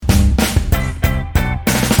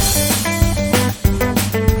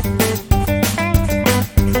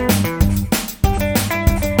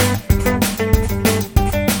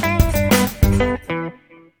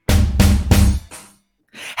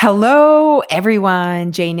Hello,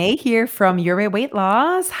 everyone. Jane here from Your Way Weight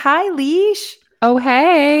Loss. Hi, Leash. Oh,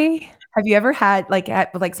 hey. Have you ever had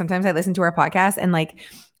sometimes I listen to our podcast and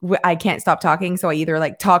I can't stop talking, so I either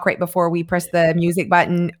like talk right before we press the music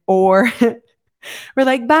button or we're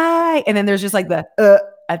like bye, and then there's just like the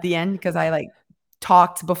at the end because I like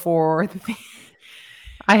talked before the thing.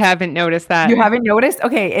 I haven't noticed that. You haven't noticed?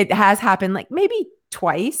 Okay, it has happened like maybe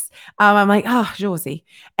twice. I'm like, oh, Josie.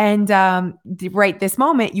 And right this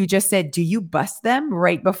moment, you just said, do you bust them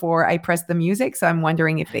right before I press the music? So I'm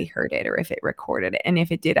wondering if they heard it or if it recorded it. And if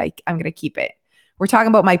it did, I'm going to keep it. We're talking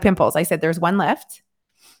about my pimples. I said there's one left.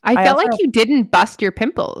 I felt like you didn't bust your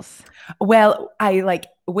pimples. Well, I like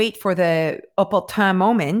wait for the opportun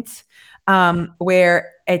moment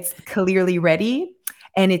where it's clearly ready.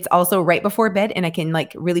 And it's also right before bed, and I can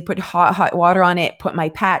like really put hot water on it, put my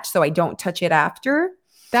patch so I don't touch it after.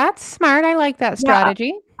 That's smart. I like that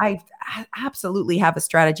strategy. I absolutely have a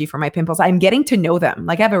strategy for my pimples. I'm getting to know them.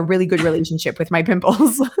 Like I have a really good relationship with my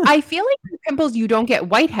pimples. I feel like your pimples, you don't get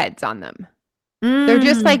whiteheads on them. They're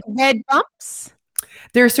just like red bumps.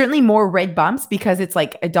 There are certainly more red bumps because it's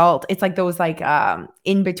like adult. It's like those like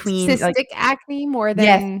in between cystic acne more than.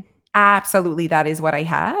 Yes, absolutely. That is what I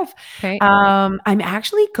have. Okay. I'm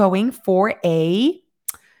actually going for a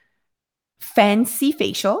fancy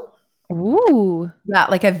facial. Ooh. Yeah,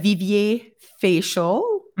 like a Vivier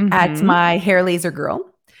facial at my hair laser girl.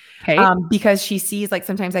 Okay. Because she sees like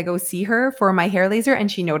sometimes I go see her for my hair laser and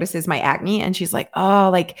she notices my acne and she's like, oh,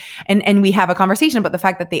 like, and we have a conversation about the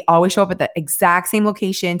fact that they always show up at the exact same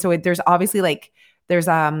location. So there's obviously like, there's,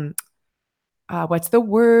 what's the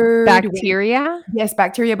word? Bacteria? Yes,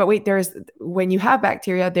 bacteria. But wait, when you have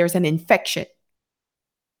bacteria, there's an infection.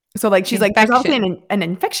 So like, she's like, there's also an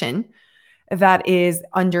infection that is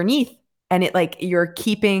underneath and it like, you're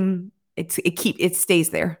keeping, it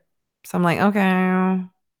stays there. So I'm like, okay.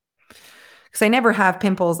 Because I never have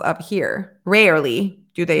pimples up here. Rarely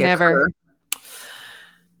do they occur.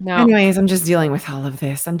 No. Anyways, I'm just dealing with all of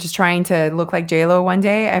this. I'm just trying to look like JLo one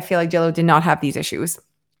day. I feel like JLo did not have these issues.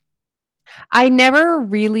 I never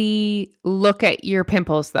really look at your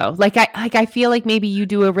pimples though. I feel like maybe you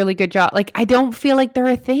do a really good job. Like I don't feel like they're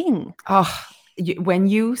a thing. Oh, when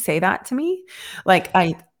you say that to me, like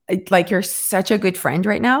like you're such a good friend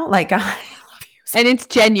right now. Like I love you. And it's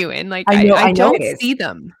genuine. Like I don't see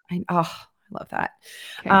them. I love that.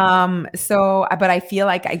 Okay. But I feel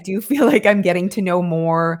like I do feel like I'm getting to know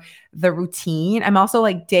more the routine. I'm also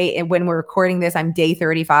like when we're recording this, I'm day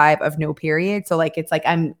 35 of no period. So like, it's like,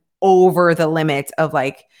 I'm over the limit of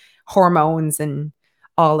like hormones and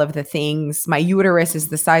all of the things. My uterus is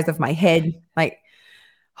the size of my head. Like,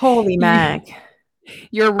 holy mac.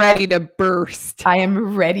 You're ready to burst. I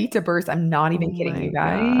am ready to burst. I'm not even kidding you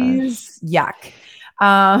guys. Gosh.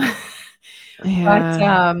 Yuck.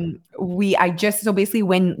 Yeah. But so basically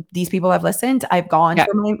when these people have listened, I've gone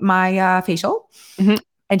for my facial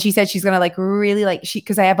and she said she's going to like really like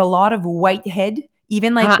cause I have a lot of white head,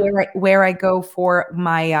 even like where I go for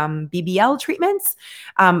my BBL treatments,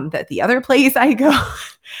 that the other place I go,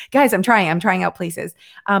 guys, I'm trying out places.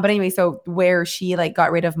 But anyway, so where she like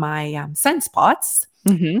got rid of my sunspots,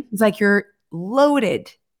 it's like you're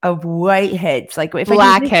loaded of white heads, like if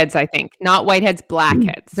blackheads, I think not whiteheads,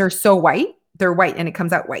 blackheads. They're so white. They're white and it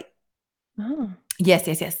comes out white. Oh. Yes.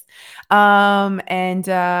 And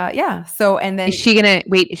yeah. So and then is she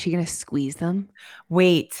gonna squeeze them?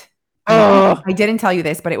 Wait. Oh, I didn't tell you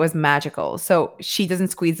this, but it was magical. So she doesn't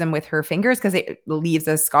squeeze them with her fingers because it leaves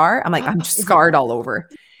a scar. I'm like, I'm scarred all over.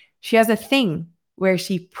 She has a thing where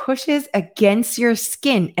she pushes against your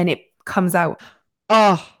skin and it comes out.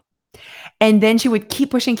 Oh. And then she would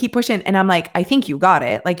keep pushing. And I'm like, I think you got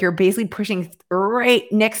it. Like you're basically pushing right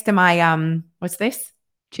next to my, what's this?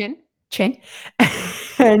 Chin.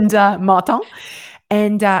 And menton.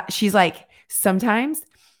 And she's like, sometimes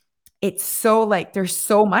it's so like, there's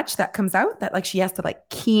so much that comes out that like, she has to like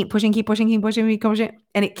keep pushing.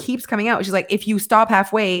 And it keeps coming out. She's like, if you stop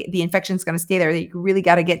halfway, the infection's going to stay there. You really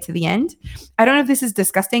got to get to the end. I don't know if this is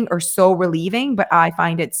disgusting or so relieving, but I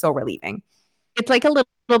find it so relieving. It's like a little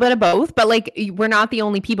bit of both, but like we're not the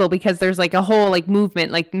only people because there's like a whole like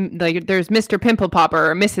movement, like there's Mr. Pimple Popper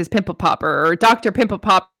or Mrs. Pimple Popper or Dr. Pimple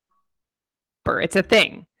Popper. It's a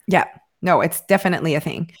thing. Yeah, no, it's definitely a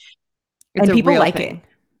thing. And people like it.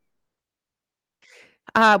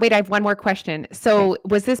 Wait, I have one more question. So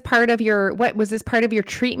was this part of your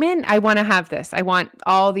treatment? I want to have this. I want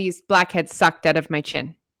all these blackheads sucked out of my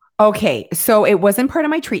chin. Okay, so it wasn't part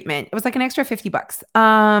of my treatment. It was like an extra $50.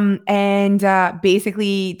 And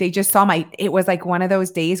basically they just saw it was like one of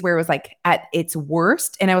those days where it was like at its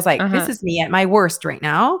worst. And I was like, this is me at my worst right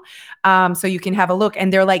now. So you can have a look.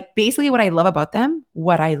 And they're like, basically what I love about them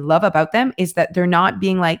is that they're not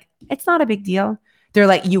being like, it's not a big deal. They're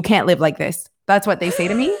like, you can't live like this. That's what they say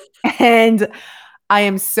to me. And I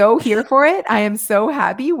am so here for it. I am so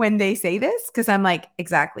happy when they say this because I'm like,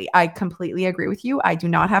 exactly. I completely agree with you. I do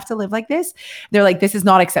not have to live like this. They're like, this is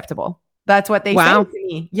not acceptable. That's what they say to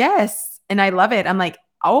me. Yes. And I love it. I'm like,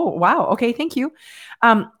 oh, wow. Okay. Thank you.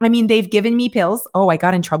 I mean, they've given me pills. Oh, I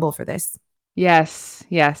got in trouble for this. Yes.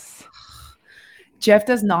 Yes. Jeff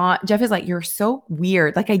is like, you're so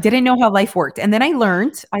weird. Like I didn't know how life worked. And then I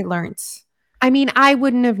learned. I mean, I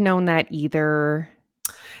wouldn't have known that either.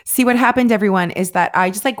 See, what happened, everyone, is that I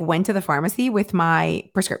just like went to the pharmacy with my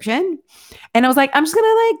prescription and I was like, I'm just going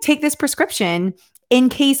to like take this prescription in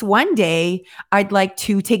case one day I'd like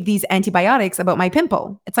to take these antibiotics about my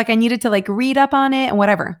pimple. It's like I needed to like read up on it and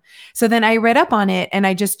whatever. So then I read up on it and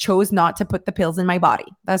I just chose not to put the pills in my body.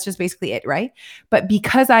 That's just basically it, right? But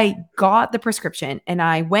because I got the prescription and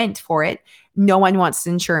I went for it, no one wants to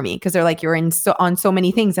insure me because they're like, you're on so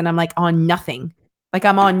many things. And I'm like on nothing. Like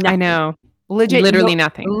I'm on nothing. I know. Legit, literally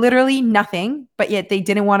nothing. Literally nothing. But yet they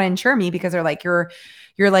didn't want to insure me because they're like, you're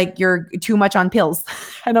too much on pills.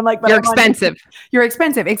 And I'm like, but you're expensive. You're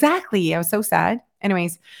expensive. Exactly. I was so sad.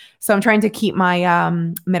 Anyways, so I'm trying to keep my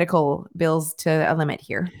medical bills to a limit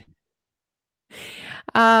here.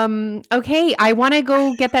 Okay. I want to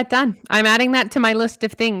go get that done. I'm adding that to my list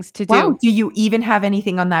of things to do. Wow. Do you even have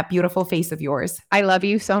anything on that beautiful face of yours? I love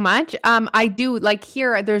you so much. I do. Like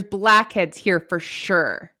here, there's blackheads here for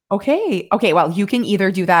sure. Okay. Well, you can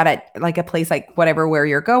either do that at like a place like whatever where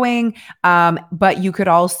you're going, but you could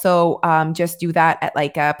also just do that at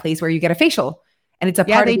like a place where you get a facial, and it's a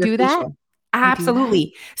part of your facial.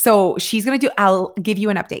 Absolutely. So she's gonna do. I'll give you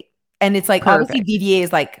an update, and it's like obviously VVA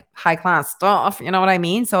is like high class stuff. You know what I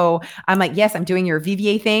mean? So I'm like, yes, I'm doing your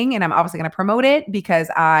VVA thing, and I'm obviously gonna promote it because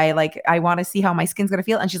I want to see how my skin's gonna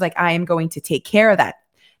feel. And she's like, I am going to take care of that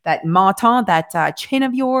menton, that chin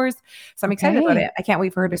of yours. So I'm excited about it. I can't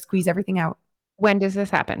wait for her to squeeze everything out. When does this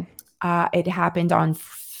happen? It happened on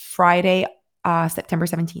Friday, September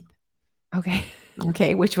 17th.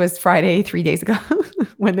 Okay. Which was Friday 3 days ago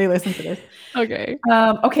when they listened to this. Okay.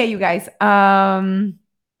 Okay, you guys. And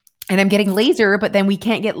I'm getting laser, but then we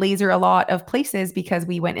can't get laser a lot of places because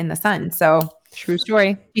we went in the sun. So true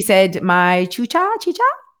story. She said my chicha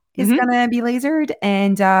is gonna be lasered,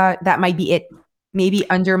 and that might be it. Maybe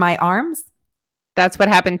under my arms. That's what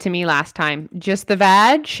happened to me last time. Just the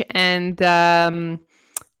vag and my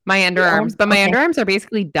underarms. But my underarms are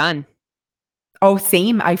basically done. Oh,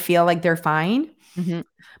 same. I feel like they're fine.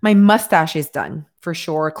 My mustache is done for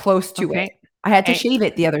sure. Close to it. I had to shave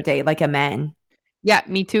it the other day like a man. Yeah,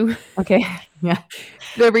 me too. Okay. Yeah.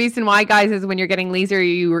 The reason why, guys, is when you're getting laser,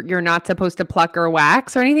 you're not supposed to pluck or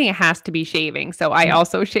wax or anything. It has to be shaving. So I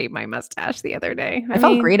also shaved my mustache the other day. I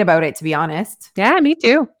felt great about it, to be honest. Yeah, me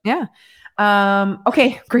too. Yeah.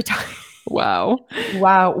 Okay. Great talk. Wow.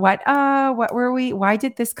 What were we? Why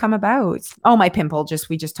did this come about? Oh, my pimple.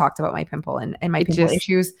 We just talked about my pimple and my pimple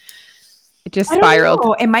issues. It just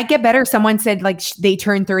spiraled. It might get better. Someone said like they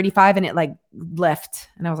turned 35 and it like left.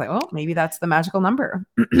 And I was like, oh, maybe that's the magical number.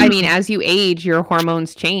 I mean, as you age, your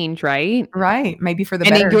hormones change, right? Right. Maybe for the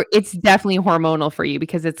better. It's definitely hormonal for you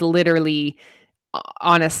because it's literally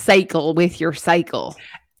on a cycle with your cycle.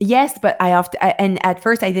 Yes, but and at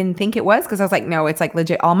first I didn't think it was because I was like, no, it's like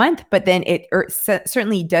legit all month. But then it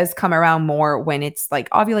certainly does come around more when it's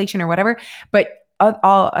like ovulation or whatever. But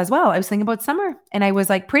all as well, I was thinking about summer, and I was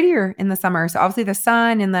like prettier in the summer. So obviously the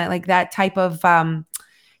sun and that type of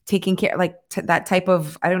taking care, like that type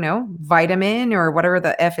of, I don't know, vitamin or whatever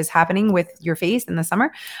the F is happening with your face in the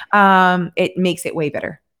summer, it makes it way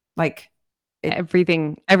better. Like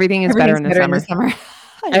everything is better in the summer.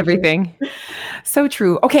 Everything. So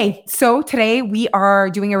true. Okay. So today we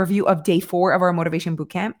are doing a review of day 4 of our motivation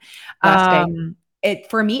bootcamp. Last day.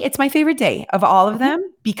 For me, it's my favorite day of all of them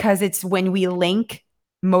because it's when we link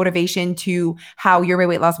motivation to how your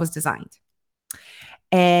weight loss was designed.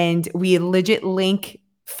 And we legit link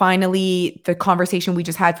finally the conversation we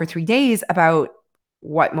just had for 3 days about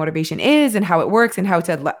what motivation is and how it works and how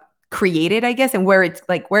to create it, I guess, and where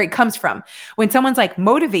it comes from. When someone's like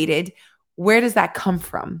motivated, where does that come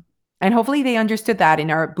from? And hopefully they understood that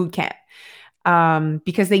in our boot camp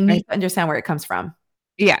because they need to understand where it comes from.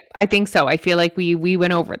 Yeah, I think so. I feel like we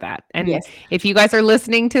went over that. And if you guys are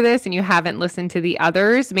listening to this and you haven't listened to the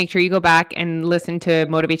others, make sure you go back and listen to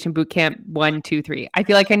Motivation Bootcamp 1, 2, 3. I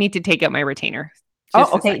feel like I need to take out my retainer.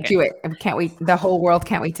 Just okay. Do it. I can't wait. The whole world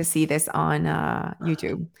can't wait to see this on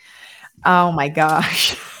YouTube. Oh my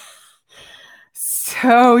gosh.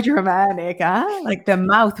 So dramatic, huh? Like the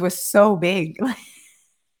mouth was so big.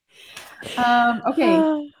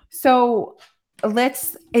 Okay. So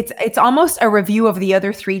it's almost a review of the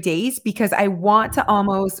other 3 days because I want to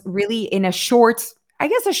almost really in a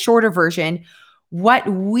shorter version, what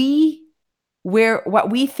we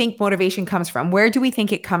think motivation comes from. Where do we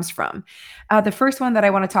think it comes from? The first one that I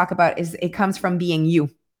want to talk about is it comes from being you,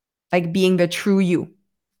 like being the true you.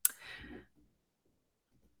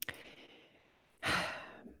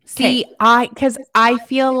 See, because I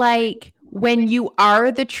feel like when you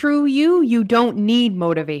are the true you, you don't need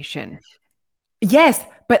motivation. Yes,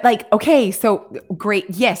 but like, okay, so great.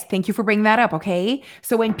 Yes, thank you for bringing that up. Okay.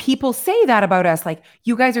 So when people say that about us, like,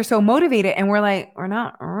 you guys are so motivated, and we're like, we're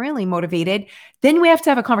not really motivated, then we have to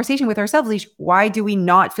have a conversation with ourselves. Leash, why do we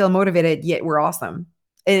not feel motivated yet we're awesome?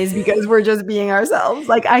 It is because we're just being ourselves.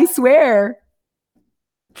 Like, I swear.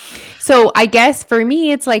 So I guess for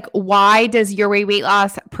me, it's like, why does Your Way Weight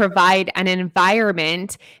Loss provide an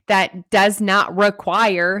environment that does not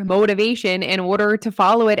require motivation in order to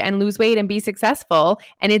follow it and lose weight and be successful?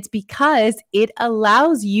 And it's because it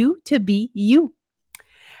allows you to be you.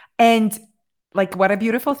 And like, what a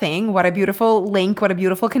beautiful thing, what a beautiful link, what a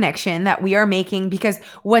beautiful connection that we are making, because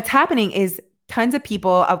what's happening is tons of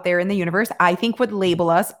people out there in the universe, I think, would label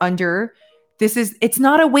us under it's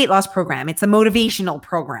not a weight loss program. It's a motivational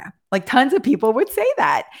program. Like, tons of people would say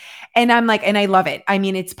that. And I'm like, and I love it. I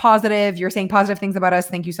mean, it's positive. You're saying positive things about us.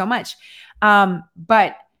 Thank you so much.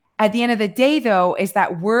 But at the end of the day, though, is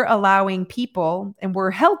that we're allowing people and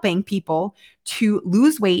we're helping people to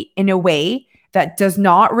lose weight in a way that does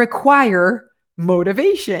not require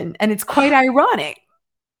motivation. And it's quite ironic.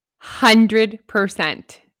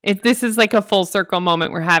 100%. This is like a full circle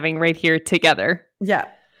moment we're having right here together. Yeah.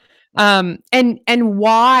 And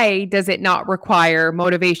why does it not require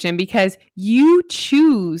motivation? Because you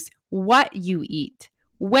choose what you eat,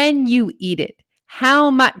 when you eat it, how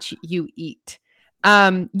much you eat.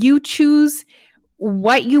 You choose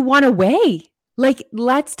what you want to weigh. Like,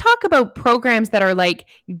 let's talk about programs that are like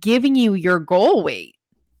giving you your goal weight.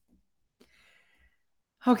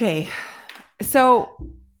 Okay. So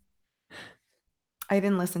I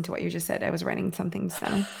didn't listen to what you just said. I was writing some things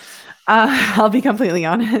down. I'll be completely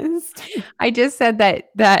honest. I just said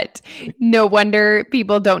that no wonder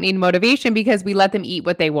people don't need motivation because we let them eat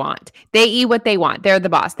what they want. They eat what they want. They're the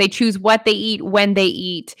boss. They choose what they eat, when they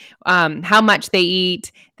eat, how much they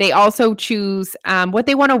eat. They also choose what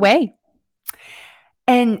they want to weigh.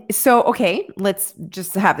 And so, okay, let's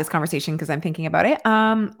just have this conversation because I'm thinking about it.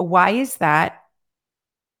 Why is that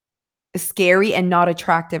scary and not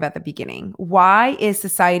attractive at the beginning? Why is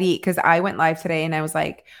society, because I went live today and I was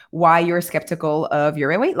like, why you're skeptical of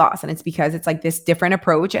your weight loss? And it's because it's like this different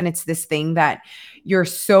approach, and it's this thing that you're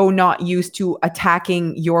so not used to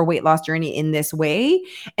attacking your weight loss journey in this way.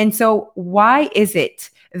 And so why is it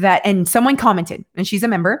that, and someone commented, and she's a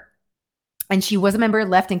member, and she was a member,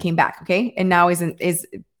 left and came back, okay, and now is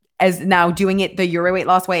now doing it the Your Weight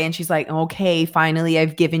Loss way. And she's like, okay, finally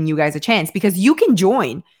I've given you guys a chance, because you can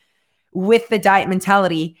join with the diet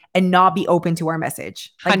mentality and not be open to our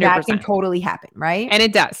message. Like 100%. That can totally happen, right? And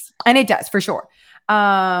it does. And it does, for sure.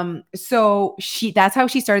 So that's how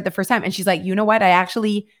she started the first time. And she's like, you know what? I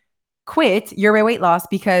actually quit Your Weight Loss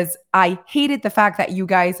because I hated the fact that you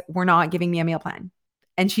guys were not giving me a meal plan.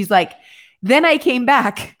 And she's like, then I came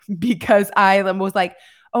back because I was like,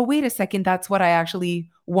 oh, wait a second, that's what I actually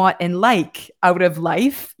want and like out of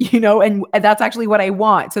life, and that's actually what I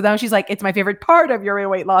want. So now she's like, it's my favorite part of Your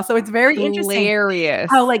Weight Loss. So it's very hilarious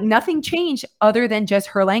how like nothing changed other than just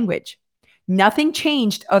her language. Nothing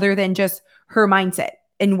changed other than just her mindset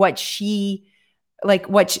and what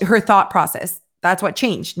her thought process. That's what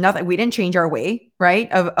changed. Nothing. We didn't change our way, right,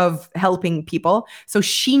 of helping people. So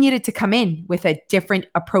she needed to come in with a different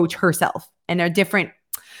approach herself and a different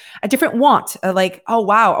want. Like, oh,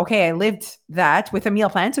 wow, okay, I lived that with a meal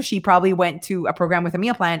plan. So she probably went to a program with a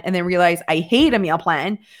meal plan and then realized, I hate a meal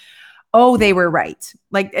plan. Oh, they were right.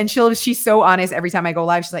 Like, and she's so honest every time I go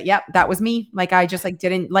live. She's like, yep, that was me. Like, I just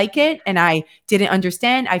didn't like it. And I didn't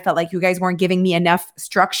understand. I felt like you guys weren't giving me enough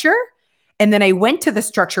structure. And then I went to the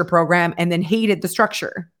structure program and then hated the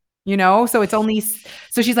structure, so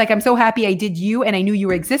so she's like, I'm so happy I did you. And I knew you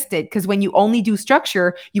existed, because when you only do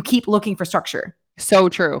structure, you keep looking for structure. So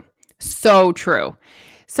true. So true.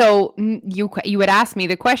 So you would ask me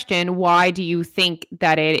the question, why do you think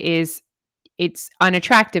that it's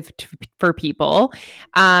unattractive for people?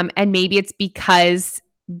 And maybe it's because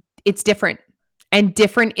it's different, and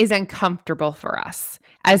different is uncomfortable for us.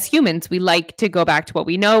 as humans, we like to go back to what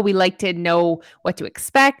we know. We like to know what to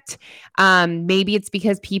expect. Maybe it's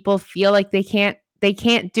because people feel like they can't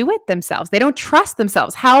do it themselves. They don't trust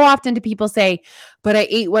themselves. How often do people say, "But I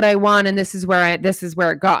ate what I want and this is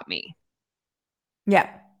where it got me." Yeah.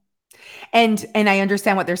 And I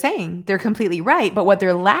understand what they're saying. They're completely right. But what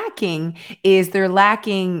they're lacking is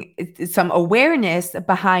some awareness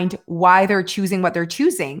behind why they're choosing what they're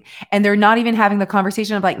choosing. And they're not even having the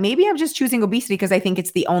conversation of like, maybe I'm just choosing obesity because I think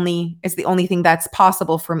it's the only thing that's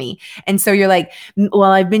possible for me. And so you're like,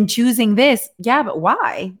 well, I've been choosing this. Yeah, but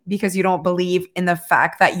why? Because you don't believe in the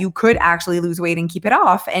fact that you could actually lose weight and keep it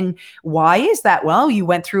off. And why is that? Well, you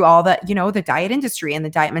went through all that, the diet industry and the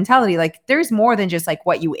diet mentality. Like there's more than just like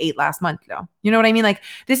what you ate last month. You know what I mean? Like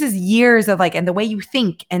this is years of like, and the way you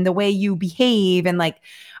think and the way you behave and like,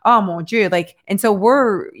 oh mon Dieu, like, and so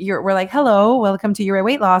we're like, hello, welcome to Your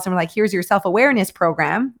Weight Loss. And we're like, here's your self-awareness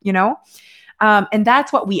program, and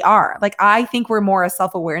that's what we are. Like, I think we're more a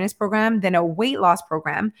self-awareness program than a weight loss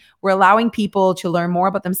program. We're allowing people to learn more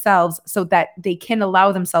about themselves so that they can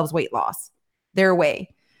allow themselves weight loss their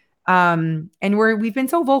way. And we've been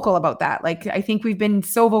so vocal about that. Like, I think we've been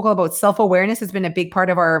so vocal about self-awareness has been a big part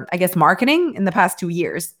of our, I guess, marketing in the past 2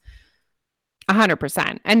 years.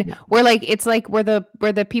 100%. And we're like, it's like we're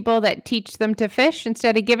the people that teach them to fish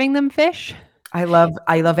instead of giving them fish. I love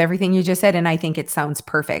everything you just said. And I think it sounds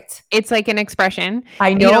perfect. It's like an expression.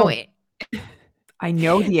 I know. I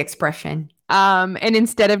know the expression. And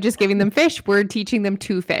instead of just giving them fish, we're teaching them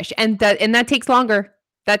to fish. And that takes longer.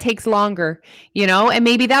 That takes longer, and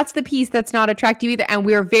maybe that's the piece that's not attractive either. And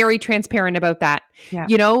we're very transparent about that. Yeah.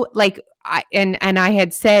 Like I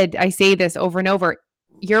say this over and over.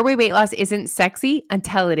 Your weight loss isn't sexy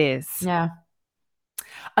until it is. Yeah.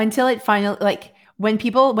 Until it finally, like when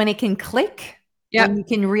it can click. Yeah. When you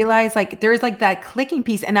can realize like there's like that clicking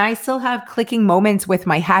piece. And I still have clicking moments with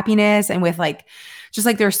my happiness and with like, just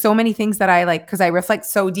like there's so many things that I like, because I reflect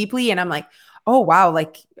so deeply and I'm like, oh wow,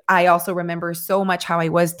 like I also remember so much how I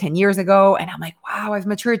was 10 years ago. And I'm like, wow, I've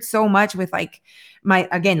matured so much with like my,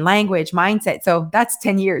 again, language, mindset. So that's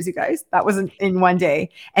 10 years, you guys. That wasn't in one day.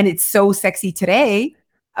 And it's so sexy today,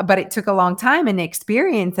 but it took a long time and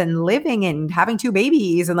experience and living and having 2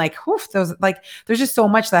 babies and like, there's just so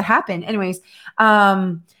much that happened. Anyways,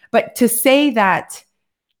 but to say that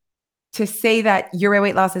your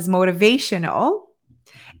weight loss is motivational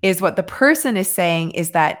is what the person is saying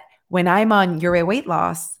is that when I'm on Your Weight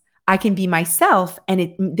Loss, I can be myself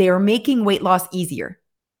and they are making weight loss easier.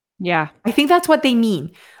 Yeah. I think that's what they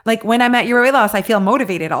mean. Like when I'm at Your Weight Loss, I feel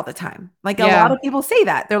motivated all the time. Like a lot of people say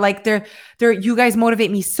that. They're like, you guys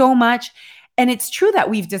motivate me so much. And it's true that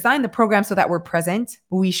we've designed the program so that we're present.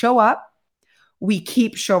 We show up. We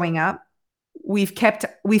keep showing up. We've kept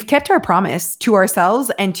our promise to ourselves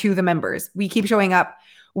and to the members. We keep showing up.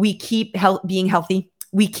 We keep being healthy.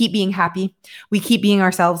 We keep being happy. We keep being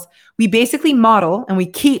ourselves. We basically model and we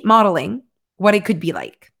keep modeling what it could be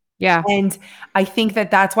like. Yeah. And I think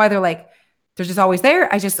that that's why they're like, they're just always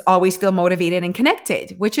there. I just always feel motivated and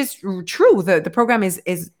connected, which is true. The program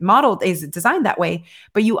is modeled, is designed that way.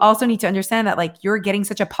 But you also need to understand that like you're getting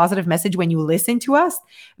such a positive message when you listen to us,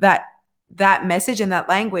 that message and that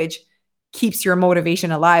language keeps your motivation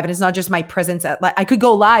alive. And it's not just my presence I could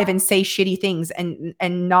go live and say shitty things and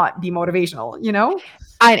not be motivational,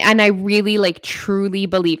 And I really like truly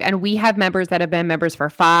believe, and we have members that have been members for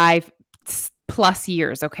 5+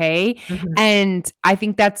 years. Okay. Mm-hmm. And I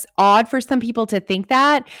think that's odd for some people to think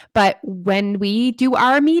that, but when we do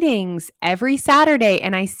our meetings every Saturday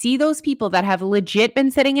and I see those people that have legit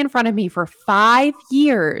been sitting in front of me for 5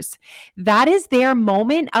 years, that is their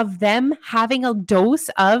moment of them having a dose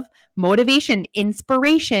of motivation,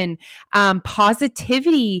 inspiration,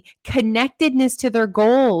 positivity, connectedness to their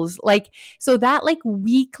goals. Like, so that like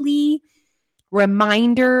weekly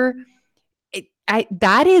reminder,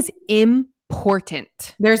 that is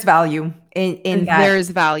important. There's value in that. There's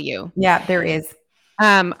value. Yeah, there is.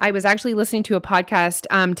 I was actually listening to a podcast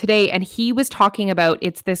today, and he was talking about,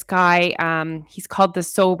 it's this guy, he's called the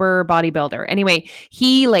Sober Bodybuilder. Anyway,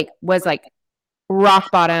 he was rock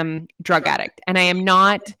bottom drug addict. And I am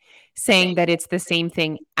not saying that it's the same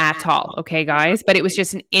thing at all. Okay, guys, but it was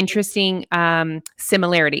just an interesting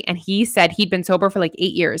similarity. And he said he'd been sober for like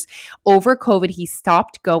 8 years. Over COVID, he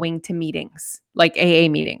stopped going to meetings, like AA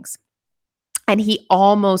meetings. And he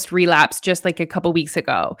almost relapsed just like a couple weeks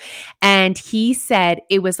ago. And he said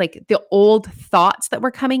it was like the old thoughts that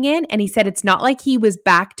were coming in. And he said it's not like he was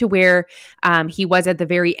back to where he was at the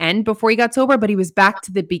very end before he got sober, but he was back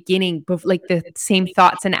to the beginning, like the same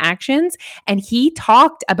thoughts and actions. And he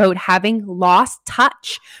talked about having lost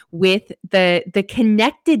touch with the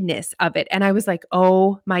connectedness of it. And I was like,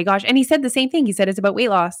 oh my gosh. And he said the same thing. He said it's about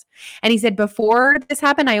weight loss. And he said, before this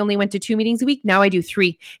happened, I only went to 2 meetings a week. Now I do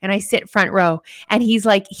 3 and I sit front row. And he's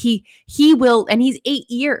like, he will, and he's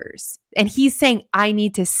 8 years. And he's saying, I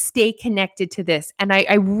need to stay connected to this. And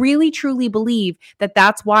I really, truly believe that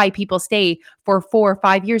that's why people stay for 4 or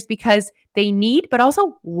 5 years, because they need, but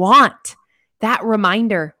also want that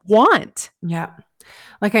reminder, Yeah.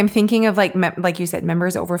 Like I'm thinking of like you said,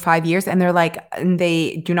 members over 5 years, and they're like, and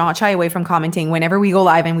they do not shy away from commenting whenever we go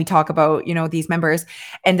live and we talk about, these members,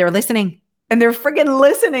 and they're listening. And they're freaking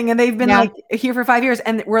listening, and they've been like here for 5 years,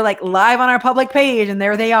 and we're like live on our public page, and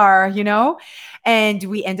there they are, and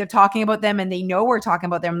we end up talking about them, and they know we're talking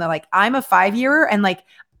about them. And they're like, I'm a 5-year, and like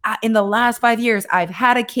in the last 5 years, I've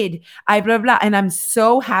had a kid, I blah, blah. And I'm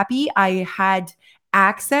so happy I had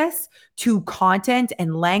access to content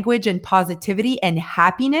and language and positivity and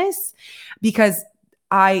happiness, because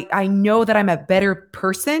I know that I'm a better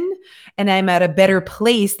person and I'm at a better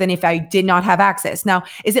place than if I did not have access. Now,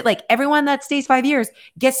 is it like everyone that stays 5 years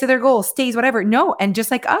gets to their goal, stays whatever? No. And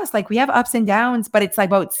just like us, like we have ups and downs, but it's like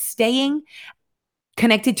about staying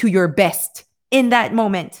connected to your best in that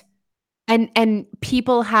moment. And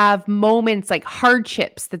people have moments like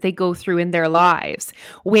hardships that they go through in their lives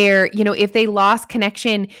where, if they lost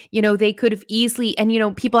connection, they could have easily,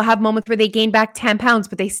 and, people have moments where they gain back 10 pounds,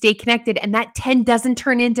 but they stay connected, and that 10 doesn't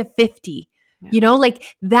turn into 50. Yeah.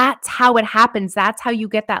 Like that's how it happens. That's how you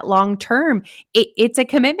get that long term. It's a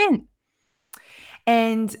commitment.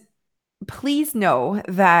 And please know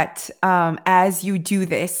that as you do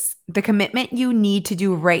this, the commitment you need to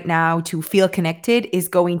do right now to feel connected is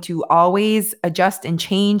going to always adjust and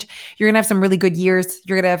change. You're going to have some really good years.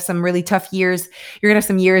 You're going to have some really tough years. You're going to have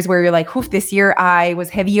some years where you're like, oof, this year I was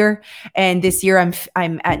heavier, and this year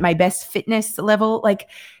I'm at my best fitness level.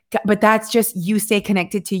 But that's just you stay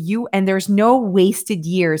connected to you, and there's no wasted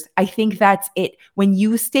years. I think that's it. When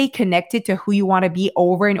you stay connected to who you want to be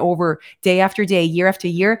over and over, day after day, year after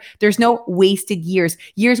year, there's no wasted years.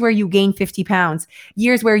 Years where you gain 50 pounds,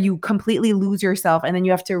 years where you completely lose yourself and then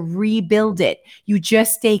you have to rebuild it. You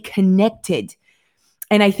just stay connected.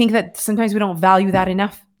 And I think that sometimes we don't value that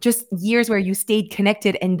enough. Just years where you stayed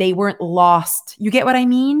connected and they weren't lost. You get what I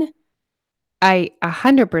mean? I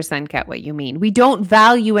 100% get what you mean. We don't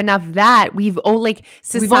value enough that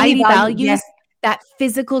society values that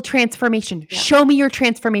physical transformation. Yeah. Show me your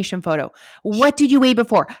transformation photo. What did you weigh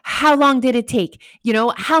before? How long did it take?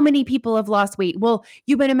 How many people have lost weight? Well,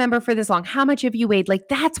 you've been a member for this long. How much have you weighed? Like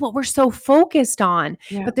that's what we're so focused on.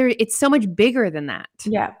 Yeah. But it's so much bigger than that.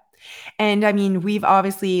 Yeah. And I mean, we've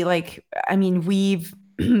obviously we've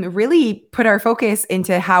really put our focus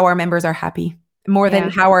into how our members are happy more than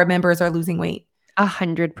how our members are losing weight.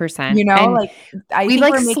 100%. I think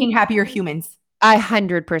we're making happier humans.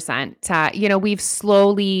 100%. We've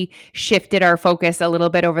slowly shifted our focus a little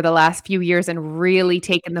bit over the last few years and really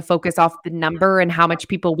taken the focus off the number and how much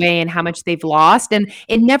people weigh and how much they've lost. And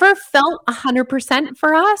it never felt 100%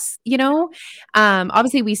 for us,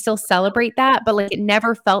 obviously we still celebrate that, but it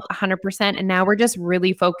never felt 100%. And now we're just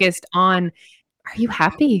really focused on, are you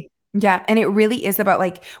happy? Yeah. And it really is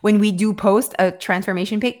about when we do post a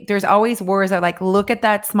transformation pic, there's always words that look at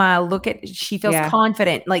that smile, she feels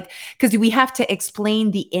confident, because we have to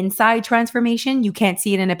explain the inside transformation. You can't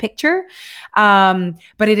see it in a picture.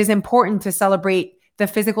 But it is important to celebrate the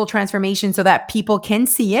physical transformation so that people can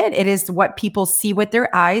see it. It is what people see with their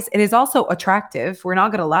eyes. It is also attractive. We're not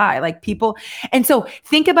going to lie, people. And so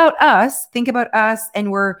think about us,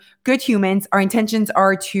 and we're good humans. Our intentions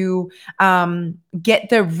are to get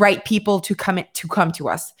the right people to come to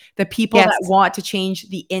us, the people that want to change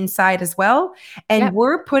the inside as well. And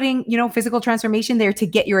we're putting, physical transformation there to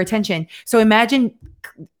get your attention. So imagine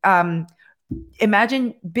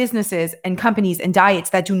businesses and companies and diets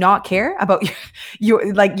that do not care about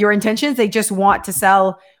your intentions. They just want to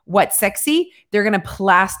sell what's sexy. They're going to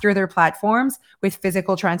plaster their platforms with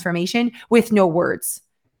physical transformation with no words.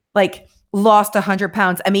 Lost 100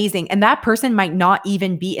 pounds. Amazing. And that person might not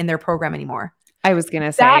even be in their program anymore. I was going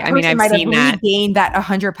to say, I've seen that. Gained that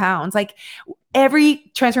 100 pounds.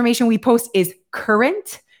 Every transformation we post is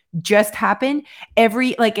current, just happened.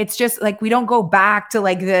 It's just we don't go back to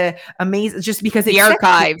the amazing, just because it's the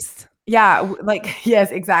archives. Yeah.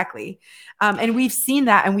 Yes, exactly. And we've seen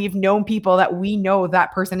that, and we've known people that we know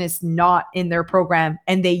that person is not in their program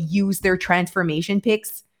and they use their transformation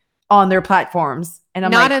pics on their platforms. And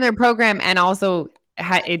I'm not in their program. And also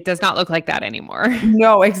it does not look like that anymore.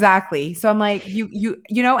 No, exactly. So I'm like, you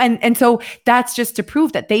know, and so that's just to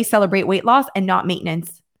prove that they celebrate weight loss and not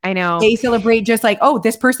maintenance. I know. They celebrate just like, oh,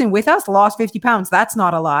 this person with us lost 50 pounds. That's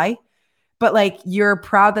not a lie. But like, you're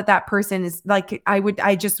proud that person is like,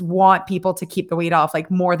 I just want people to keep the weight off, like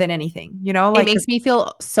more than anything, you know, like it makes me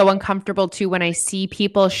feel so uncomfortable too when I see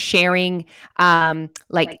people sharing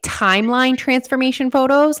like timeline transformation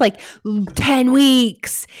photos, like 10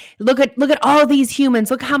 weeks. Look at all these humans.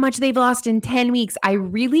 Look how much they've lost in 10 weeks. I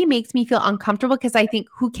really makes me feel uncomfortable because I think,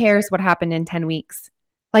 who cares what happened in 10 weeks?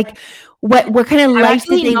 Like what kind of life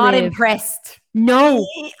did they not live? Impressed. No,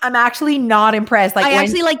 I'm actually not impressed. Like I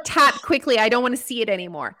actually like tap quickly. I don't want to see it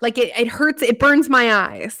anymore. Like it hurts. It burns my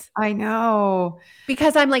eyes. I know.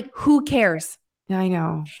 Because I'm like, who cares? I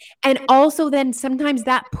know. And also then sometimes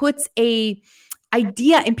that puts a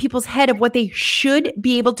idea in people's head of what they should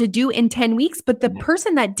be able to do in 10 weeks. But the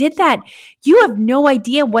person that did that, you have no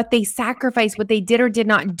idea what they sacrificed, what they did or did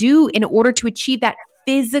not do in order to achieve that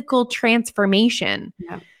physical transformation.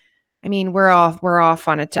 Yeah. I mean, we're off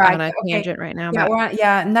on a tangent right now.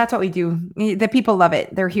 Yeah, and that's what we do. The people love it.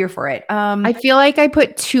 They're here for it. I feel like I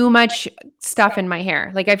put too much stuff in my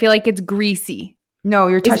hair. Like I feel like it's greasy. No,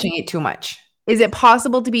 you're touching it too much. Is it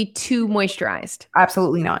possible to be too moisturized?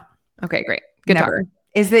 Absolutely not. Okay, great. Good Never.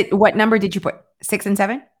 Is it, what number did you put? 6 and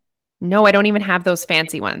 7? No, I don't even have those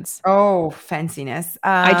fancy ones. Oh, fanciness.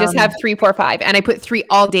 I just have 3, 4, 5, and I put 3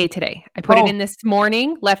 all day today. I put it in this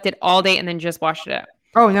morning, left it all day, and then just washed it up.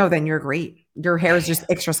 Oh no, then you're great. Your hair is just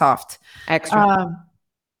extra soft. Extra.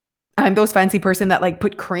 I'm those fancy person that like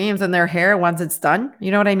put creams in their hair once it's done.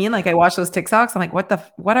 You know what I mean? Like I watch those TikToks. I'm like,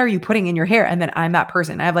 what are you putting in your hair? And then I'm that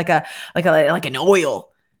person. I have like an oil.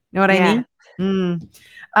 You know what I mean?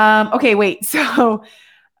 Okay, wait. So,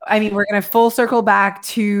 I mean, we're gonna full circle back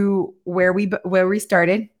to where we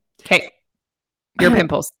started. Okay. Your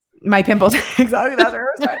pimples. My pimples. Exactly. That's where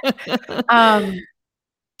we started.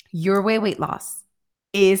 Your weight loss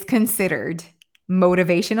is considered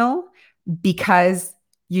motivational because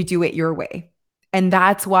you do it your way. And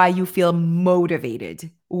that's why you feel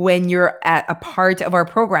motivated. When you're at a part of our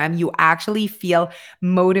program, you actually feel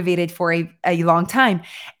motivated for a long time.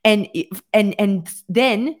 And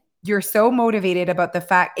then you're so motivated about the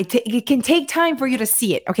fact it can take time for you to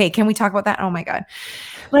see it. Okay. Can we talk about that? Oh my God.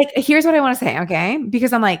 Like, here's what I want to say. Okay.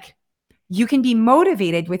 Because I'm like, you can be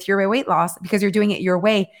motivated with your weight loss because you're doing it your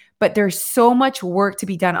way, but there's so much work to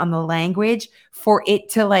be done on the language for it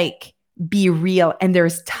to like be real. And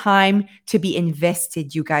there's time to be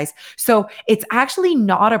invested, you guys. So it's actually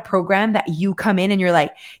not a program that you come in and you're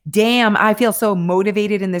like, damn, I feel so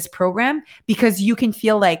motivated in this program, because you can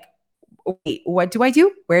feel like, wait, what do I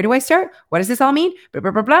do? Where do I start? What does this all mean? Blah,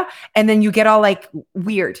 blah, blah, blah. And then you get all like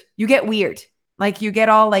weird. You get weird. Like you get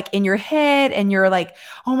all like in your head and you're like,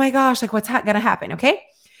 oh my gosh, like what's going to happen? Okay.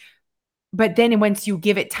 But then once you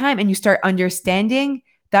give it time and you start understanding,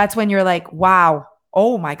 that's when you're like, wow,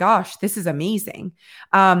 oh my gosh, this is amazing.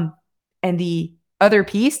 And the other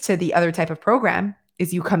piece to the other type of program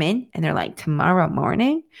is you come in and they're like, tomorrow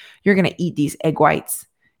morning, you're going to eat these egg whites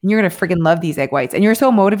and you're going to freaking love these egg whites. And you're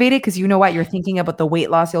so motivated because you know what? You're thinking about the weight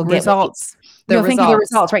loss you'll get. Results. You'll think of the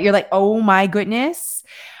results, right? You're like, oh my goodness,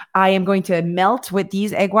 I am going to melt with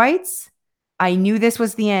these egg whites. I knew this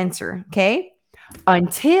was the answer. Okay.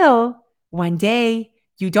 Until one day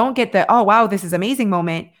you don't get the, oh, wow, this is amazing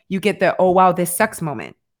moment. You get the, oh, wow, this sucks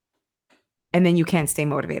moment. And then you can't stay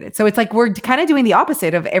motivated. So it's like, we're kind of doing the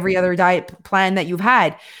opposite of every other diet plan that you've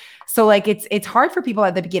had. So like, it's hard for people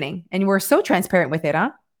at the beginning, and we're so transparent with it,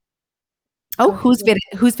 huh? Oh, who's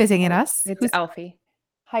visiting us? It's Alfie.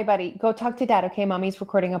 Hi, buddy. Go talk to Dad. Okay. Mommy's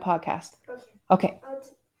recording a podcast. Okay.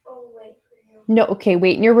 No. Okay.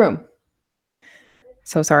 Wait in your room.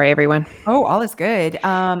 So sorry, everyone. Oh, all is good.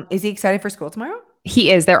 Is he excited for school tomorrow?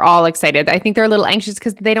 He is. They're all excited. I think they're a little anxious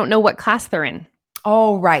because they don't know what class they're in.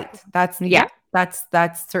 Oh, right. That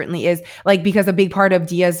certainly is, like, because a big part of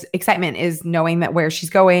Dia's excitement is knowing that where she's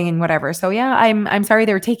going and whatever. So yeah, I'm sorry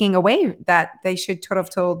they're taking away that. They should have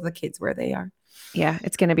told the kids where they are. Yeah,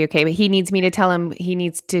 it's going to be okay. But he needs me to tell him he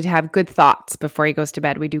needs to have good thoughts before he goes to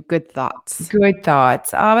bed. We do good thoughts. Good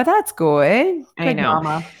thoughts. Oh, but that's good. I know.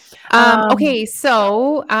 Mama. Okay.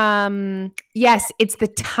 So, yes, it's the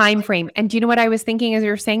time frame. And do you know what I was thinking as you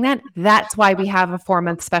were saying that? That's why we have a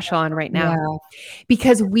 4-month special on right now,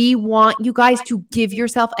 because we want you guys to give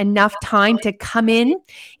yourself enough time to come in,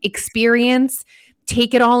 experience,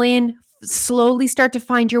 take it all in, slowly start to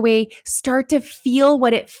find your way, start to feel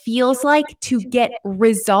what it feels like to get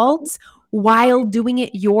results while doing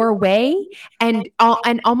it your way, and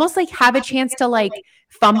almost like have a chance to like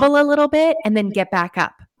fumble a little bit and then get back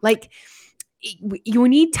up. Like you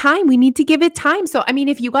need time. We need to give it time. So, I mean,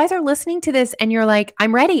 if you guys are listening to this and you're like,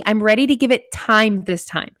 I'm ready to give it time this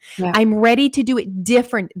time. Yeah. I'm ready to do it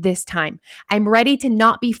different this time. I'm ready to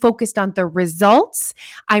not be focused on the results.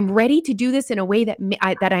 I'm ready to do this in a way that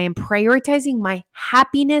I am prioritizing my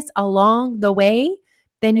happiness along the way.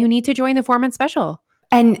 Then you need to join the 4-month special.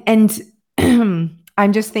 And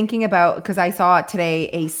I'm just thinking about, because I saw today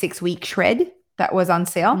a 6-week shred that was on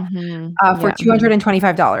sale for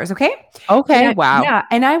 $225. Okay. Wow. Yeah.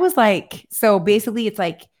 And I was like, so basically it's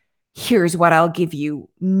like, here's what I'll give you,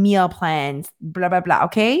 meal plans, blah, blah, blah.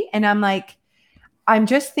 Okay. And I'm like, I'm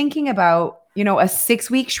just thinking about, a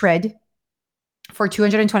 6-week shred for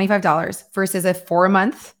 $225 versus a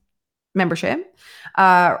 4-month membership.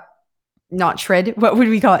 Not shred. What would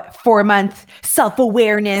we call it? 4-month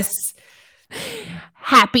self-awareness.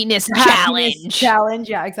 Happiness challenge.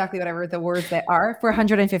 Yeah, exactly. Whatever the words that are for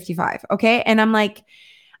 $155. Okay. And I'm like,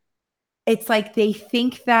 it's like they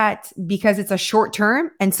think that because it's a short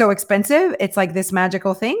term and so expensive, it's like this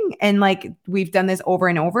magical thing. And like we've done this over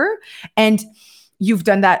and over. And you've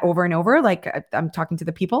done that over and over. Like I'm talking to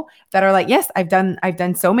the people that are like, yes, I've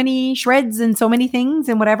done so many shreds and so many things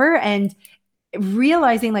and whatever. And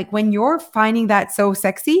realizing like when you're finding that so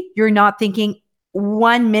sexy, you're not thinking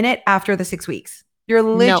 1 minute after the 6 weeks. You're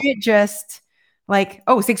legit just like,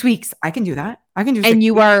 oh, 6 weeks. I can do that. I can do 6 And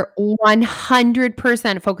you weeks. are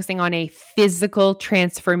 100% focusing on a physical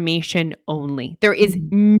transformation only. There is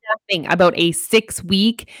nothing about a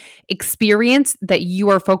 6-week experience that you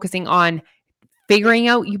are focusing on figuring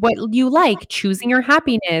out what you like, choosing your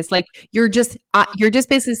happiness. Like you're just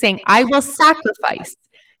basically saying, I will sacrifice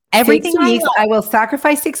everything. 6 weeks. I will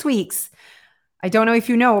sacrifice 6 weeks. I don't know if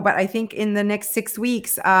you know, but I think in the next 6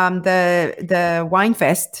 weeks, the Wine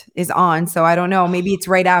Fest is on. So I don't know. Maybe it's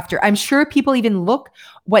right after. I'm sure people even look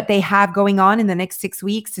what they have going on in the next 6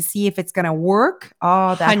 weeks to see if it's going to work.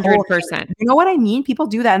 Oh, that 100%. You know what I mean? People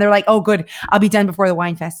do that and they're like, oh, good. I'll be done before the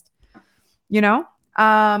Wine Fest.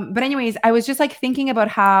 But anyways, I was just like thinking about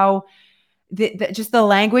how just the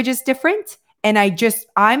language is different. And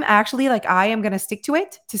I'm actually like, I am going to stick to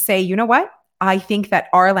it to say, you know what? I think that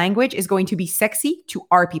our language is going to be sexy to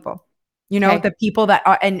our people, the people that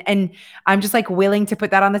are, and I'm just like willing to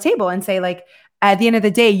put that on the table and say like, at the end of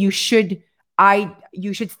the day, you should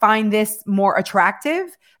find this more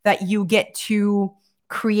attractive, that you get to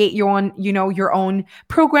create your own, your own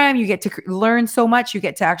program. You get to learn so much. You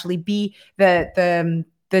get to actually be But do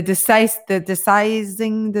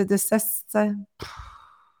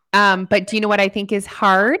you know what I think is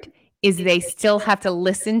hard? Is they still have to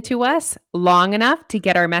listen to us long enough to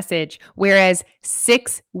get our message. Whereas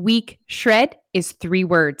 6-week shred is 3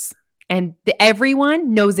 words. And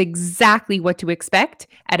everyone knows exactly what to expect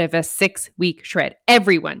out of a 6-week shred.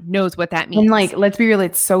 Everyone knows what that means. And like, let's be real,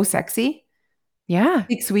 it's so sexy. Yeah.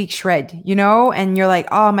 6-week shred, and you're like,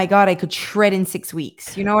 oh my God, I could shred in 6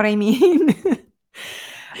 weeks. You know what I mean?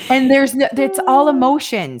 And it's all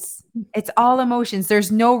emotions. It's all emotions.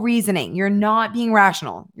 There's no reasoning. You're not being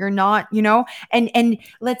rational. You're not, and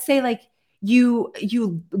let's say like you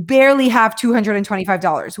barely have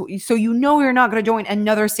 $225. So you're not going to join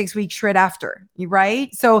another 6-week shred after,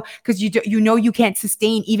 right? So because you can't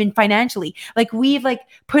sustain even financially. Like we've like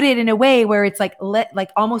put it in a way where it's like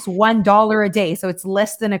almost $1 a day. So it's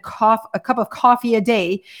less than a cup of coffee a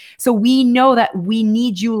day. So we know that we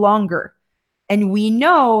need you longer. And we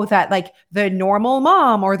know that like the normal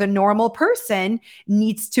mom or the normal person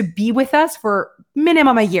needs to be with us for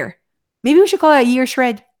minimum a year. Maybe we should call it a year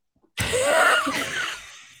shred.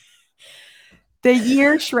 The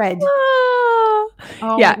year shred.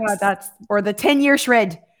 Oh yeah. My God, or the 10-year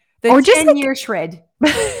shred. The 10-year shred.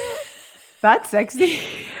 That's sexy.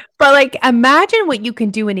 But like, imagine what you can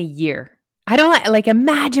do in a year. I don't like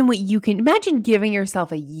imagine giving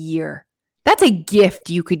yourself a year. That's a gift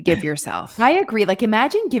you could give yourself. I agree. Like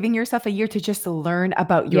imagine giving yourself a year to just learn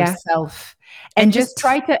about yourself and just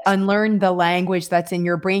try to unlearn the language that's in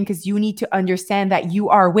your brain, because you need to understand that you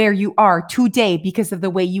are where you are today because of the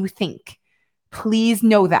way you think. Please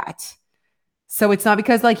know that. So it's not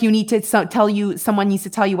because like someone needs to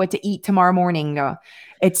tell you what to eat tomorrow morning.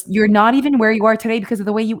 You're not even where you are today because of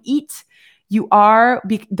the way you eat. You are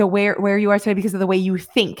where you are today because of the way you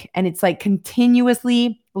think. And it's like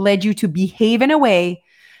continuously led you to behave in a way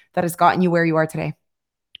that has gotten you where you are today.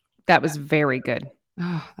 That was very good.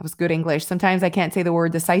 Oh, that was good English. Sometimes I can't say the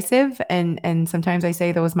word decisive, and sometimes I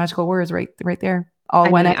say those magical words right there.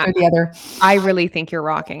 one after the other. I really think you're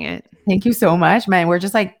rocking it. Thank you so much, man.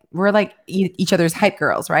 We're like each other's hype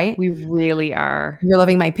girls, right? We really are. You're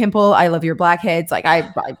loving my pimple. I love your blackheads. Like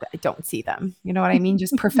I don't see them. You know what I mean?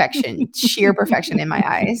 Just perfection, sheer perfection in my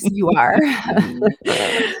eyes. You are.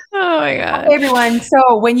 Oh my God. Okay, everyone.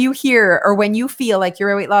 So when you hear or when you feel like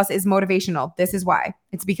your weight loss is motivational, this is why.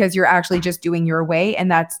 It's because you're actually just doing your way,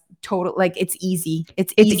 and that's total. Like it's easy.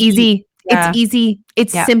 It's easy. Yeah. It's easy.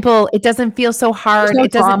 It's simple. It doesn't feel so hard. No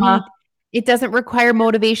drama. It doesn't require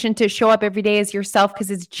motivation to show up every day as yourself because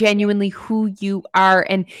it's genuinely who you are.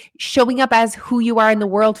 And showing up as who you are in the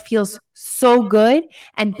world feels so good,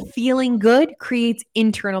 and feeling good creates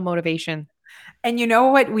internal motivation. And you know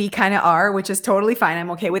what we kind of are, which is totally fine.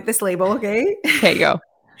 I'm okay with this label. Okay. Okay, go.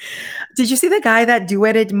 Did you see the guy that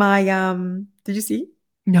duetted my, did you see?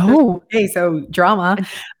 No. Okay. So drama.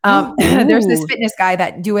 There's this fitness guy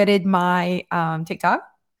that duetted my, TikTok.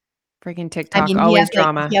 Freaking TikTok, always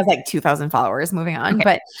drama. He has like 2,000 followers. Moving on,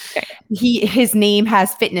 but his name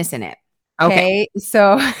has fitness in it. Okay,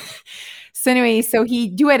 so anyway, so he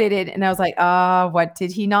duetted it, and I was like, what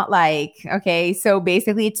did he not like? Okay, so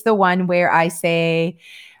basically, it's the one where I say,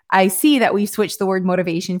 I see that we've switched the word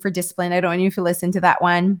motivation for discipline. I don't know if you listen to that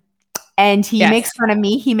one, and he makes fun of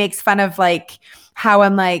me. He makes fun of like how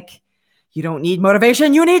I'm like, you don't need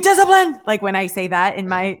motivation, you need discipline. Like when I say that in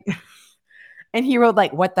my. And he wrote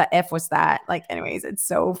like, what the F was that? Like, anyways, it's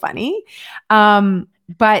so funny.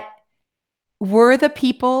 But we're the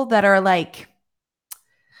people that are like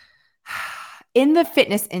in the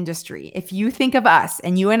fitness industry. If you think of us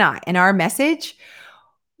and you and I and our message,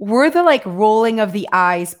 we're the like rolling of the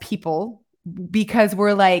eyes people, because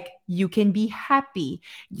we're like, you can be happy.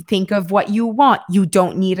 You think of what you want. You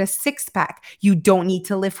don't need a 6-pack. You don't need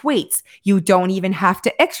to lift weights. You don't even have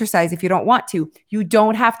to exercise if you don't want to. You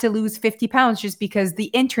don't have to lose 50 pounds just because the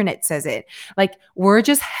internet says it. Like, we're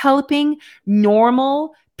just helping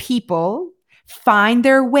normal people find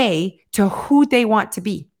their way to who they want to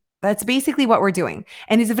be. That's basically what we're doing.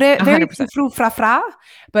 And it's very fra,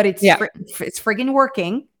 but it's friggin'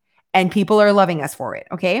 working, and people are loving us for it.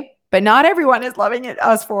 Okay. But not everyone is loving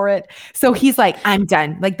us for it. So he's like, I'm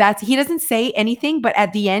done. Like he doesn't say anything, but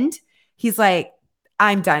at the end, he's like,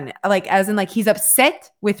 I'm done. Like, as in like, he's upset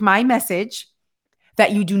with my message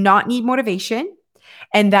that you do not need motivation,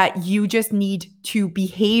 and that you just need to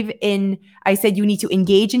I said, you need to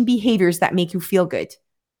engage in behaviors that make you feel good.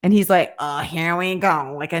 And he's like, oh, here we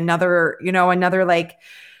go. Like another like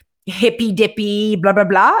hippy dippy, blah, blah,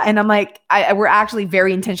 blah. And I'm like, we're actually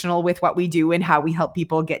very intentional with what we do and how we help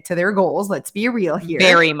people get to their goals. Let's be real here.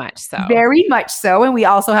 Very much so. Very much so. And we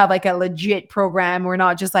also have like a legit program. We're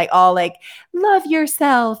not just like all like, love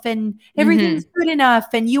yourself and everything's good enough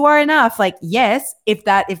and you are enough. Like, yes,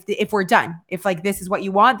 if we're done, if like, this is what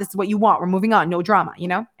you want, this is what you want, we're moving on, no drama,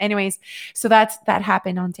 anyways. So that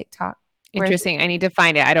happened on TikTok. Interesting. I need to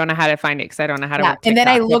find it. I don't know how to find it because I don't know how to work TikTok. And then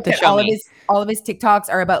I looked at all of his TikToks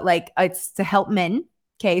are about like, it's to help men.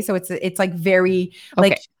 Okay. So it's like very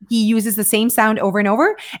like he uses the same sound over and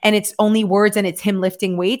over, and it's only words, and it's him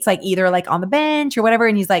lifting weights, like either like on the bench or whatever.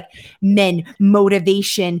 And he's like, men,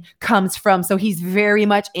 motivation comes from. So he's very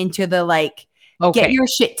much into the like, get your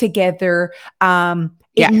shit together.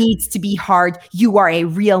 It needs to be hard. You are a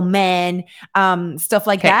real man. Stuff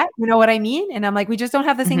like that. You know what I mean? And I'm like, we just don't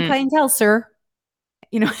have the same clientele, sir.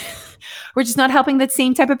 We're just not helping the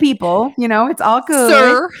same type of people. It's all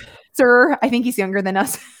good. Sir. I think he's younger than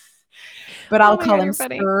us, but I'll call him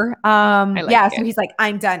sir. So he's like,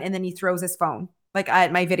 I'm done. And then he throws his phone like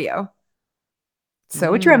at my video.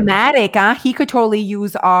 So dramatic, huh? He could totally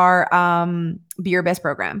use our Be Your Best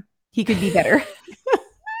program. He could be better.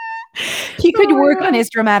 He could work on his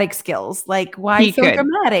dramatic skills. Like, why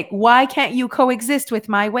dramatic? Why can't you coexist with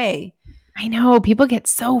my way? I know. People get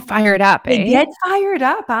so fired up. They get fired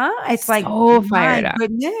up, huh? It's like, so fired up.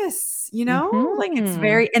 Goodness, like it's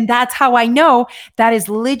very, and that's how I know that is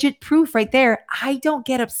legit proof right there. I don't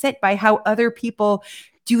get upset by how other people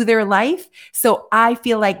do their life. So I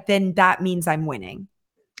feel like then that means I'm winning.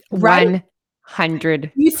 Right?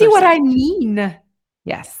 100%. You see what I mean?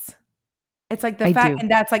 Yes. It's like the fact,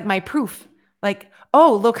 and that's like my proof. Like,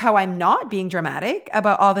 oh, look how I'm not being dramatic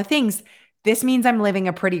about all the things. This means I'm living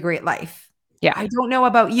a pretty great life. Yeah. I don't know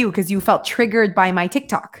about you because you felt triggered by my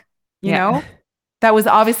TikTok. You know, that was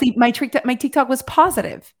obviously my TikTok was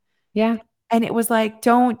positive. Yeah. And it was like,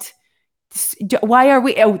 why are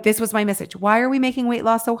we, this was my message. Why are we making weight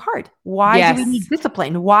loss so hard? Why do we need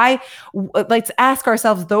discipline? Let's ask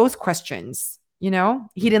ourselves those questions. He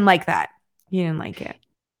didn't like that. He didn't like it.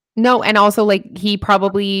 No, and also like he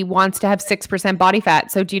probably wants to have 6% body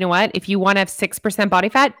fat. So do you know what? If you want to have 6% body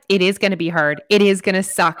fat, it is going to be hard. It is going to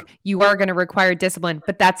suck. You are going to require discipline,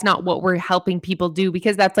 but that's not what we're helping people do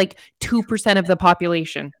because that's like 2% of the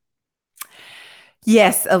population.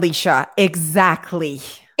 Yes, Alicia, exactly.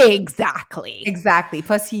 Exactly.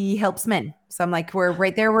 Plus he helps men. So I'm like, we're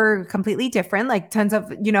right there. We're completely different, like tons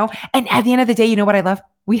of, and at the end of the day, you know what I love?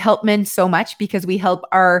 We help men so much because we help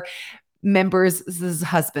our members'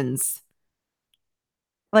 husbands.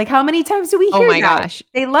 Like how many times do we hear Oh my that? gosh.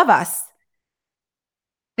 They love us.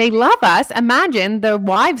 They love us. Imagine the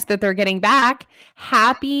wives that they're getting back,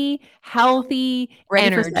 happy, healthy, Ready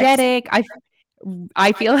energetic.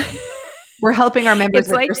 I feel we're helping our members it's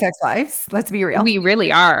with like their sex lives. Let's be real. we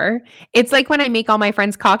really are. It's like when I make all my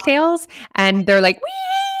friends cocktails and they're like, wee!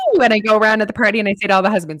 When I go around at the party and I say to all the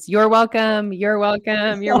husbands, you're welcome, you're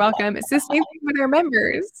welcome, you're welcome. It's the same thing with our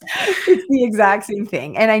members. It's the exact same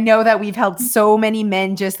thing. And I know that we've helped so many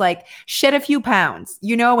men just like shed a few pounds,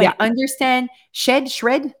 and understand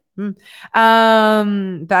shred.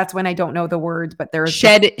 That's when I don't know the word, but there's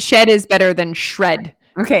shed is better than shred.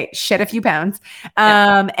 Okay, shed a few pounds.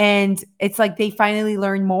 And it's like they finally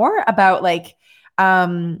learn more about like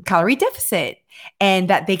calorie deficit and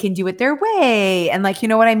that they can do it their way. And like, you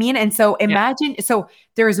know what I mean? And so imagine, so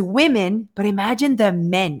there's women, but imagine the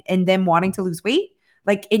men and them wanting to lose weight.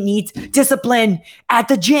 Like it needs discipline at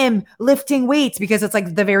the gym, lifting weights, because it's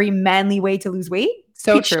like the very manly way to lose weight.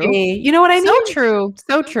 So true. You know what I mean?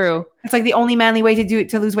 So true. It's like the only manly way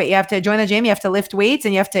to lose weight. You have to join the gym, you have to lift weights,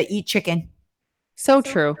 and you have to eat chicken. So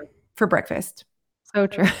true. For breakfast. So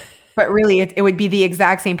true. But really, it would be the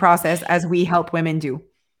exact same process as we help women do.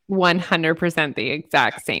 100% the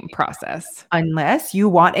exact same process. Unless you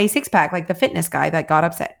want a six-pack like the fitness guy that got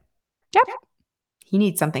upset. Yep. He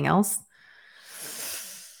needs something else.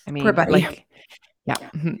 I mean, poor buddy. Like, yeah.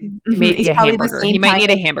 Maybe a hamburger. He might need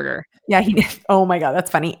a hamburger. Yeah. Oh my God.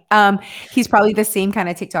 That's funny. He's probably the same kind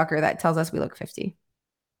of TikToker that tells us we look 50.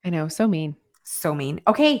 I know. So mean. So mean.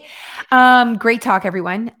 Okay. Great talk,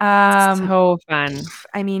 everyone. So fun.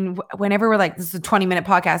 I mean, whenever we're like, this is a 20-minute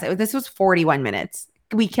podcast, this was 41 minutes.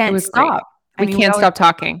 We can't stop. We can't stop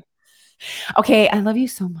talking. Okay. I love you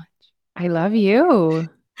so much. I love you.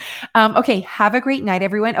 Okay. Have a great night,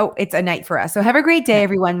 everyone. Oh, it's a night for us. So have a great day,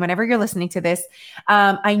 everyone, whenever you're listening to this.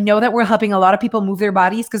 I know that we're helping a lot of people move their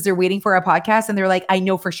bodies because they're waiting for a podcast and they're like, I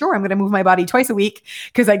know for sure I'm going to move my body twice a week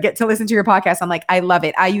because I get to listen to your podcast. I'm like, I love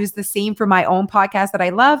it. I use the same for my own podcast that I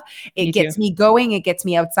love. It gets me going. It gets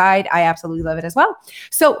me outside. I absolutely love it as well.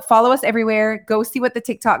 So follow us everywhere. Go see what the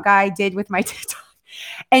TikTok guy did with my TikTok.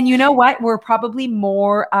 And you know what? We're probably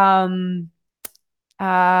more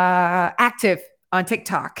active on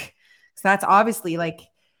TikTok. So that's obviously like,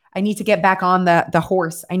 I need to get back on the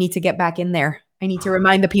horse. I need to get back in there. I need to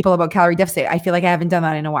remind the people about calorie deficit. I feel like I haven't done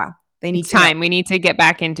that in a while. They need time. We need to get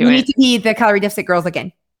back into it. We need to be the calorie deficit girls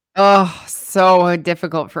again. Oh, so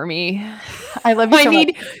difficult for me. I love you so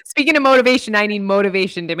much. Speaking of motivation, I need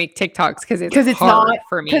motivation to make TikToks because it's hard not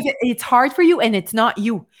for me. Because it's hard for you and it's not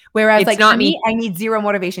you. Whereas like not me, I need zero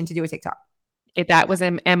motivation to do a TikTok. That was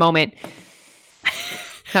a moment.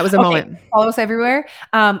 That was a moment. Follow us everywhere.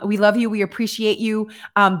 We love you. We appreciate you.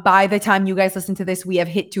 By the time you guys listen to this, we have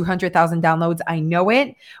hit 200,000 downloads. I know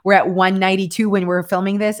it. We're at 192 when we're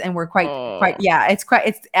filming this, and we're quite.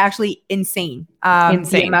 It's actually insane.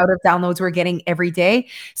 The amount of downloads we're getting every day.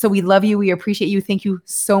 So we love you. We appreciate you. Thank you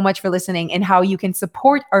so much for listening. And how you can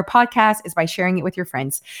support our podcast is by sharing it with your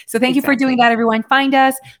friends. So thank you for doing that, everyone. Find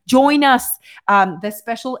us, join us. The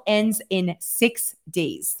special ends in 6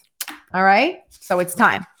 days. All right. So it's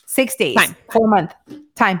time. 6 days. 4 months.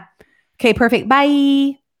 Time. Okay, perfect.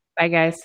 Bye. Bye, guys.